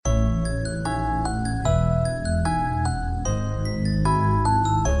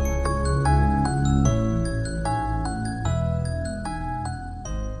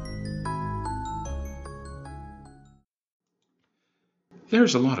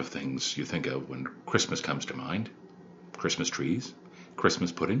There's a lot of things you think of when Christmas comes to mind. Christmas trees,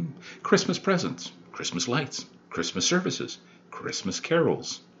 Christmas pudding, Christmas presents, Christmas lights, Christmas services, Christmas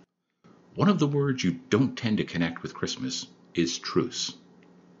carols. One of the words you don't tend to connect with Christmas is truce.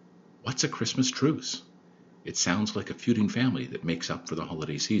 What's a Christmas truce? It sounds like a feuding family that makes up for the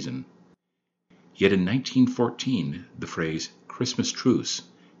holiday season. Yet in 1914, the phrase Christmas truce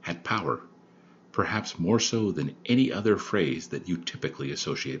had power, perhaps more so than any other phrase that you typically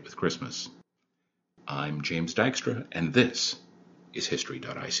associate with Christmas. I'm James Dykstra, and this is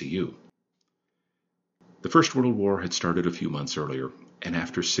History.icu. The First World War had started a few months earlier, and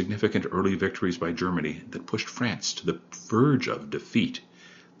after significant early victories by Germany that pushed France to the verge of defeat,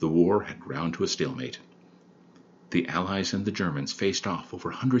 the war had ground to a stalemate. The Allies and the Germans faced off over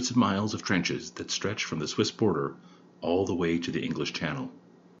hundreds of miles of trenches that stretched from the Swiss border all the way to the English Channel.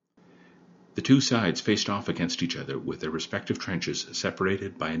 The two sides faced off against each other with their respective trenches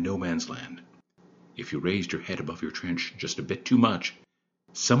separated by a no-man's land. If you raised your head above your trench just a bit too much,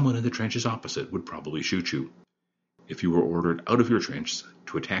 someone in the trenches opposite would probably shoot you. If you were ordered out of your trench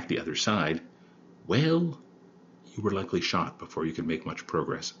to attack the other side, well, you were likely shot before you could make much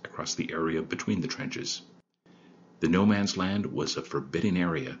progress across the area between the trenches. The no-man's land was a forbidding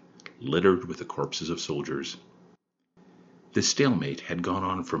area, littered with the corpses of soldiers. This stalemate had gone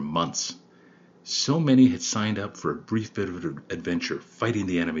on for months. So many had signed up for a brief bit of adventure fighting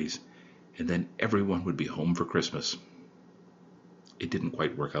the enemies, and then everyone would be home for Christmas. It didn't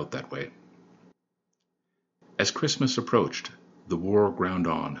quite work out that way. As Christmas approached, the war ground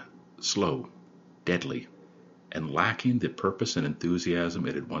on, slow, deadly, and lacking the purpose and enthusiasm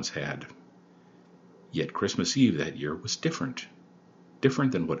it had once had. Yet Christmas Eve that year was different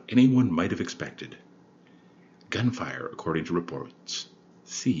than what anyone might have expected. Gunfire, according to reports,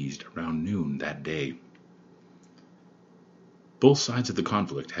 ceased around noon that day. Both sides of the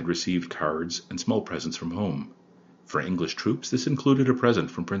conflict had received cards and small presents from home. For English troops, this included a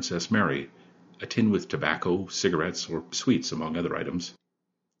present from Princess Mary, a tin with tobacco, cigarettes, or sweets, among other items.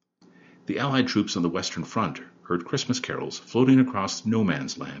 The Allied troops on the Western Front heard Christmas carols floating across no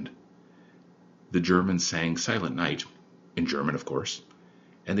man's land. The Germans sang Silent Night, in German of course,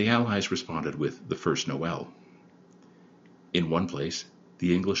 and the Allies responded with The First Noel. In one place,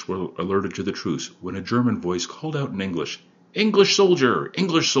 the English were alerted to the truce when a German voice called out in English, English soldier,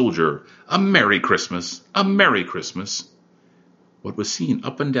 a Merry Christmas, a Merry Christmas." What was seen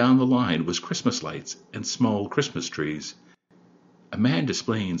up and down the line was Christmas lights and small Christmas trees. A man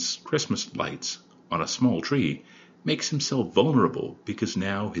displaying Christmas lights on a small tree makes himself vulnerable because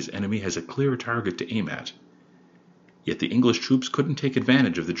now his enemy has a clear target to aim at. Yet the English troops couldn't take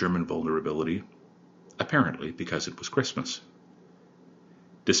advantage of the German vulnerability, apparently because it was Christmas.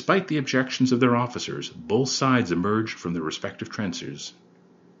 Despite the objections of their officers, both sides emerged from their respective trenches,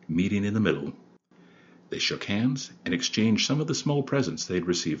 meeting in the middle. They shook hands and exchanged some of the small presents they had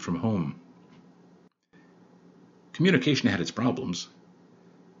received from home. Communication had its problems,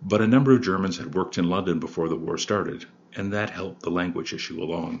 but a number of Germans had worked in London before the war started, and that helped the language issue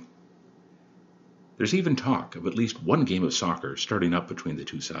along. There's even talk of at least one game of soccer starting up between the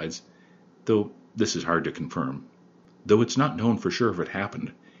two sides, though this is hard to confirm. Though it's not known for sure if it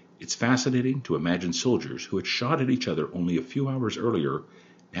happened, it's fascinating to imagine soldiers who had shot at each other only a few hours earlier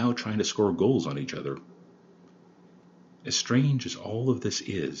now trying to score goals on each other. As strange as all of this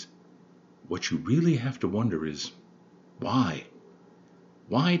is, what you really have to wonder is, why?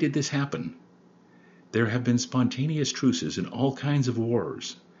 Why did this happen? There have been spontaneous truces in all kinds of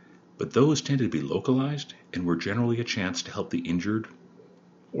wars, but those tended to be localized and were generally a chance to help the injured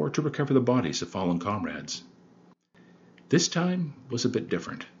or to recover the bodies of fallen comrades. This time was a bit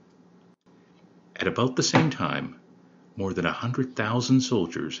different. At about the same time, more than 100,000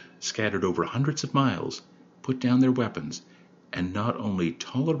 soldiers scattered over hundreds of miles put down their weapons and not only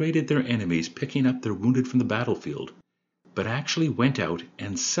tolerated their enemies picking up their wounded from the battlefield, but actually went out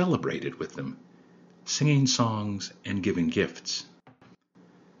and celebrated with them, singing songs and giving gifts.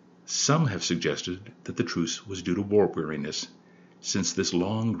 Some have suggested that the truce was due to war weariness, since this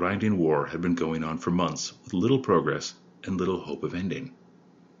long, grinding war had been going on for months with little progress and little hope of ending.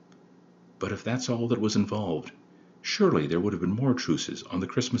 But if that's all that was involved, surely there would have been more truces on the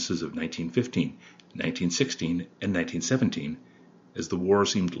Christmases of 1915, 1916, and 1917, as the war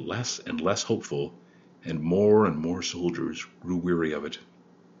seemed less and less hopeful, and more soldiers grew weary of it.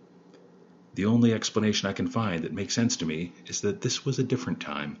 The only explanation I can find that makes sense to me is that this was a different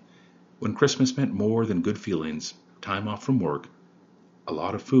time, when Christmas meant more than good feelings, time off from work, a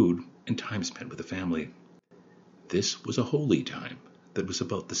lot of food, and time spent with the family. This was a holy time that was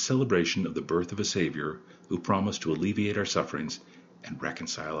about the celebration of the birth of a Savior who promised to alleviate our sufferings and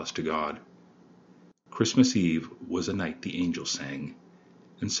reconcile us to God. Christmas Eve was a night the angels sang,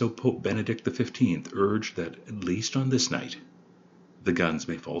 and so Pope Benedict XV urged that, at least on this night, the guns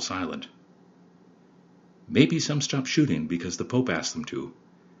may fall silent. Maybe some stopped shooting because the Pope asked them to,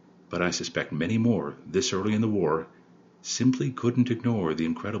 but I suspect many more, this early in the war, simply couldn't ignore the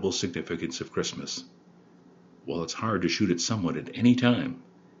incredible significance of Christmas. While it's hard to shoot at someone at any time,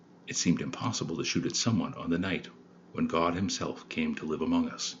 it seemed impossible to shoot at someone on the night when God Himself came to live among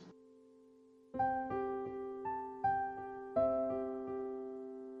us.